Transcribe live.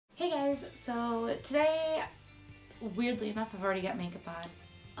So today, weirdly enough, I've already got makeup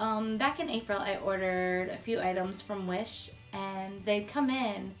on. Back in April, I ordered a few items from Wish, and they'd come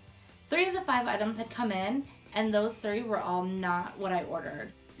in. 3 of the 5 items had come in, and those 3 were all not what I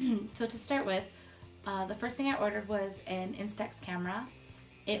ordered. So to start with, the first thing I ordered was an Instax camera.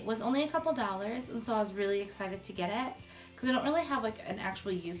 It was only a couple dollars, and so I was really excited to get it because I don't really have like an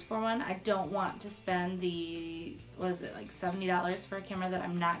actual use for one. I don't want to spend the, what is it, like $70 for a camera that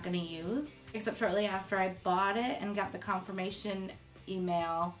I'm not going to use. Except shortly after I bought it and got the confirmation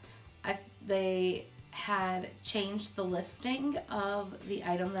email, they had changed the listing of the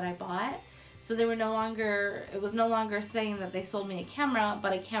item that I bought. So they were no longer, it was no longer saying that they sold me a camera,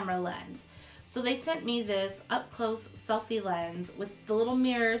 but a camera lens. So they sent me this up-close selfie lens with the little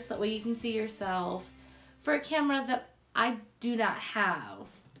mirrors, that way you can see yourself, for a camera that I do not have.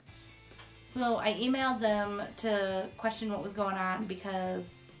 So I emailed them to question what was going on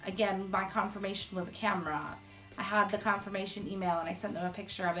because, again, my confirmation was a camera. I had the confirmation email and I sent them a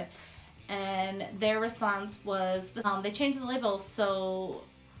picture of it. And their response was, they changed the label, so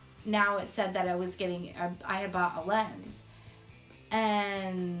now it said that I had bought a lens.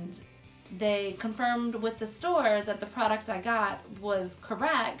 And they confirmed with the store that the product I got was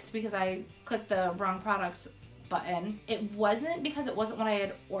correct because I clicked the wrong product button. It wasn't because it wasn't what I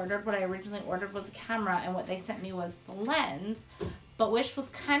had ordered. What I originally ordered was a camera, and what they sent me was the lens. But Wish was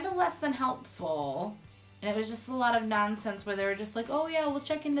kind of less than helpful, and it was just a lot of nonsense where they were just like, oh yeah, we'll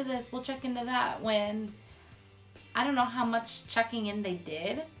check into this, we'll check into that, when I don't know how much checking in they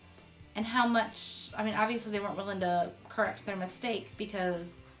did and how much, I mean, obviously they weren't willing to correct their mistake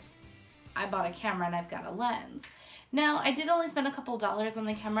because I bought a camera and I've got a lens. Now, I did only spend a couple dollars on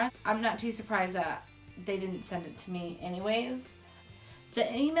the camera. I'm not too surprised that they didn't send it to me anyways. The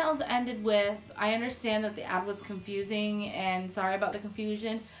emails ended with, I understand that the ad was confusing and sorry about the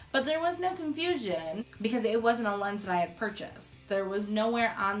confusion, but there was no confusion because it wasn't a lens that I had purchased. There was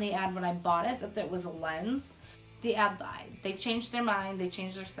nowhere on the ad when I bought it that there was a lens. The ad lied. They changed their mind, they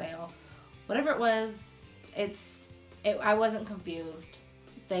changed their sale. Whatever it was, I wasn't confused.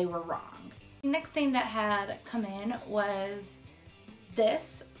 They were wrong. The next thing that had come in was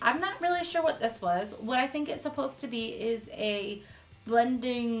this. I'm not really sure what this was. What I think it's supposed to be is a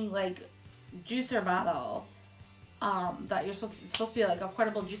blending like juicer bottle that it's supposed to be like a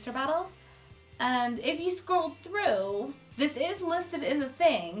portable juicer bottle. And if you scroll through, this is listed in the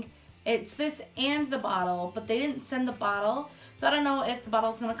thing. It's this and the bottle, but they didn't send the bottle. So I don't know if the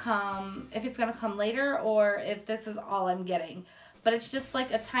bottle's gonna come, if it's gonna come later, or if this is all I'm getting. But it's just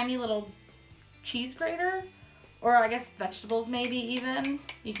like a tiny little cheese grater, or I guess vegetables maybe even.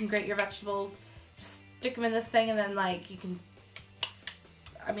 You can grate your vegetables, just stick them in this thing, and then like you can,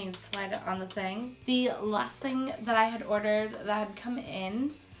 I mean, slide it on the thing. The last thing that I had ordered that had come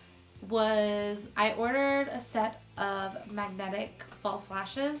in was, I ordered a set of magnetic false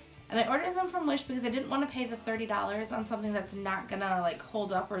lashes. And I ordered them from Wish because I didn't want to pay the $30 on something that's not gonna like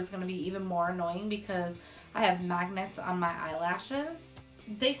hold up, or is gonna be even more annoying because I have magnets on my eyelashes.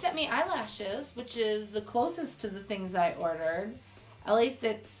 They sent me eyelashes, which is the closest to the things that I ordered. At least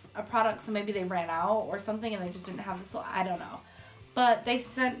it's a product, so maybe they ran out or something and they just didn't have this, so I don't know. But they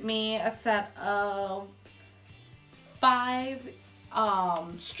sent me a set of 5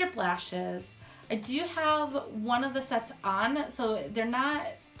 strip lashes. I do have one of the sets on, so they're not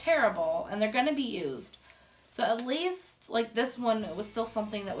terrible and they're gonna be used. So at least like this one was still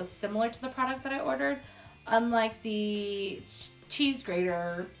something that was similar to the product that I ordered, unlike the cheese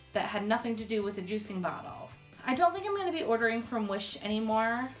grater that had nothing to do with the juicing bottle. I don't think I'm going to be ordering from Wish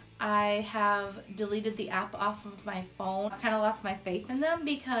anymore. I have deleted the app off of my phone. I've kind of lost my faith in them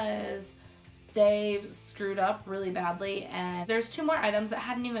because they've screwed up really badly, and there's 2 more items that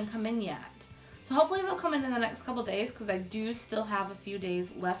hadn't even come in yet. So hopefully they'll come in the next couple days because I do still have a few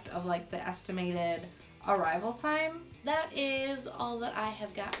days left of like the estimated arrival time. That is all that I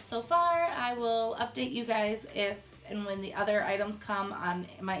have got so far. I will update you guys if and when the other items come on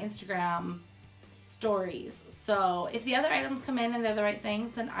my Instagram stories. So if the other items come in and they're the right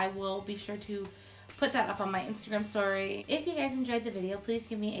things, then I will be sure to put that up on my Instagram story. If you guys enjoyed the video, please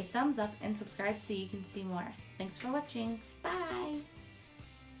give me a thumbs up and subscribe so you can see more. Thanks for watching. Bye!